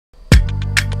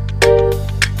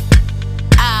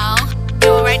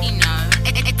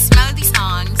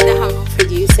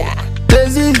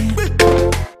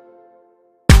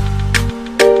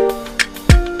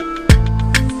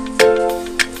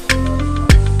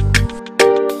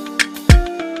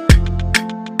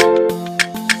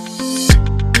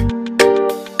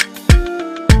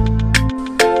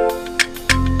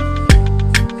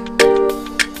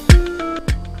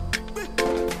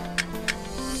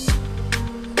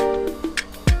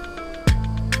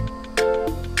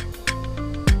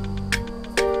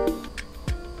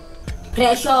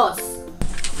Precious.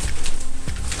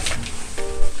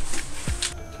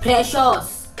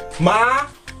 Precious. Ma,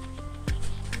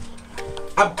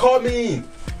 I'm coming.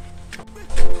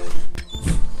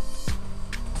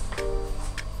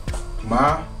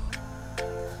 Ma,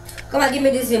 Come and give me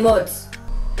this remote.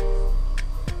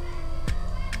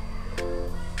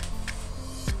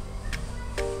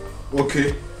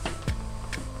 okay.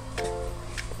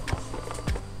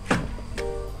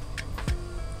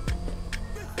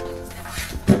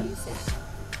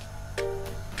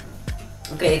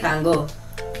 Okay, you can go.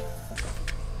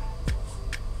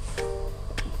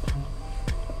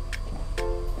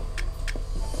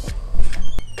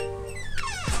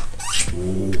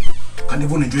 Can't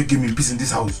even enjoy game in peace in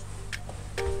this house.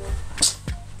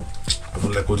 I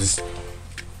don't like all this.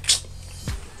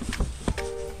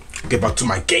 Get back to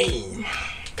my game.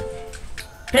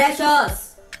 Precious.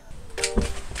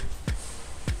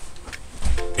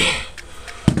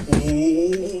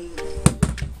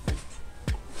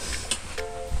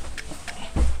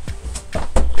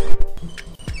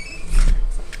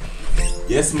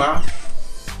 Yes, ma.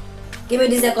 Give me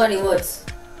the second remote.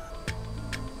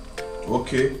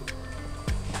 Okay.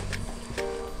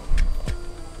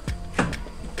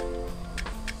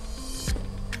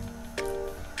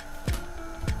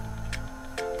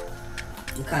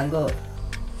 You can go.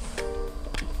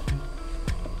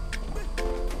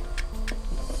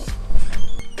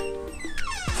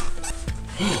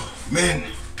 Man,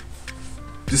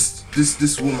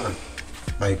 this woman,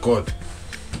 my God.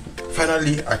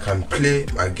 Finally, I can play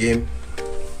my game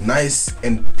nice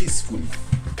and peacefully.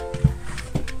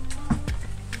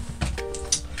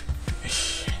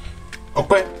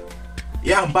 Okay,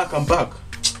 yeah, I'm back.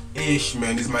 Ish,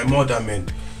 man, it's my mother, man.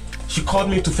 She called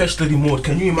me to fetch the remote.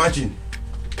 Can you imagine?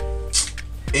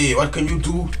 Hey, what can you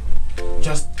do?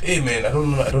 Just, hey, man, I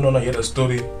don't know yet the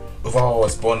story of how I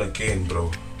was born again, bro.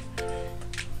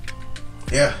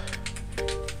 Yeah.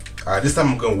 This time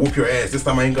I'm gonna whoop your ass. This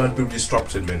time I ain't gonna be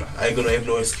disrupted, man. I ain't gonna have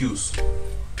no excuse.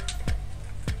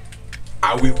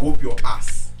 I will whoop your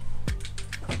ass.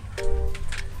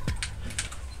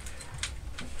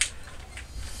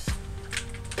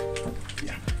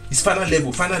 Yeah. It's final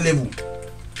level.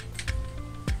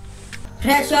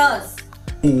 Precious.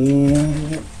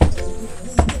 Oh.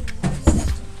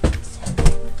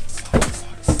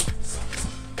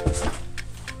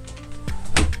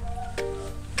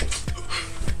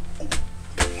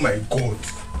 My God.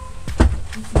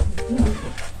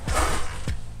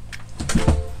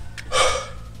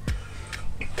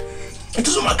 It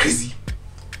doesn't matter crazy.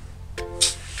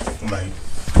 Oh my.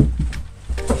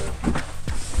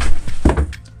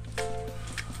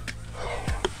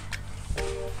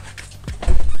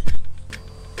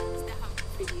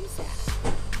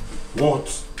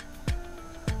 What?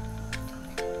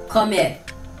 Come here.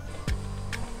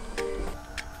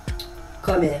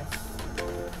 Come here.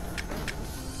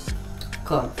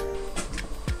 Come.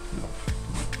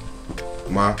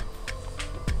 Ma.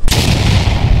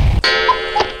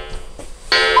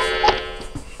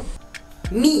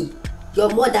 Me, your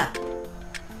mother.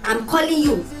 I'm calling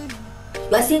you.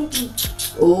 You are saying,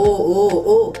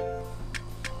 oh.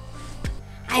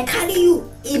 I carry you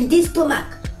in this stomach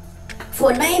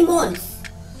for 9 months.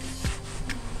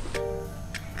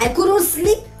 I couldn't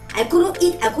sleep, I couldn't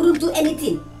eat, I couldn't do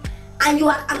anything. And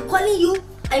I'm calling you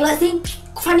and you are saying,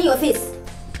 funny your face.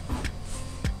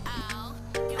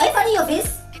 Are you funny your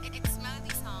face?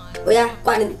 Oh yeah,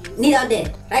 go and kneel down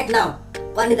there, right now.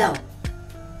 Go and kneel down.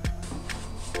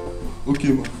 Okay,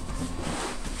 ma.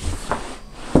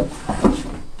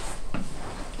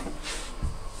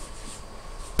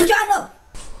 Put your hand up.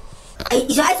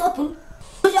 Is your eyes open?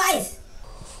 Put your eyes.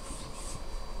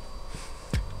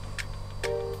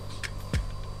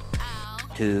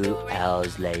 Two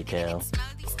hours later.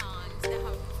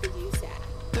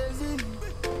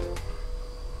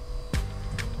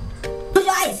 Put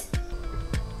your eyes.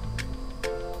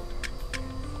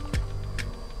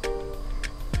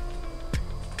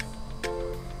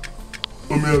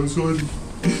 Mommy, I'm sorry.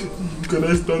 Can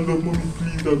I stand up, mommy,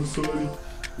 please? I'm sorry.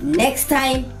 Next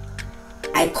time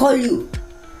I call you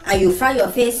and you fry your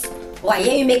face or I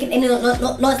hear you making any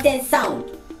nonsense sound,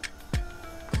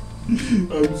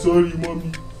 I'm sorry,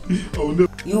 mommy. I'll never.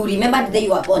 you remember the day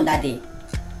you were born that day.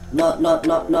 No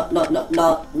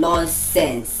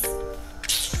nonsense.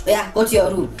 Yeah, go to your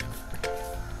room.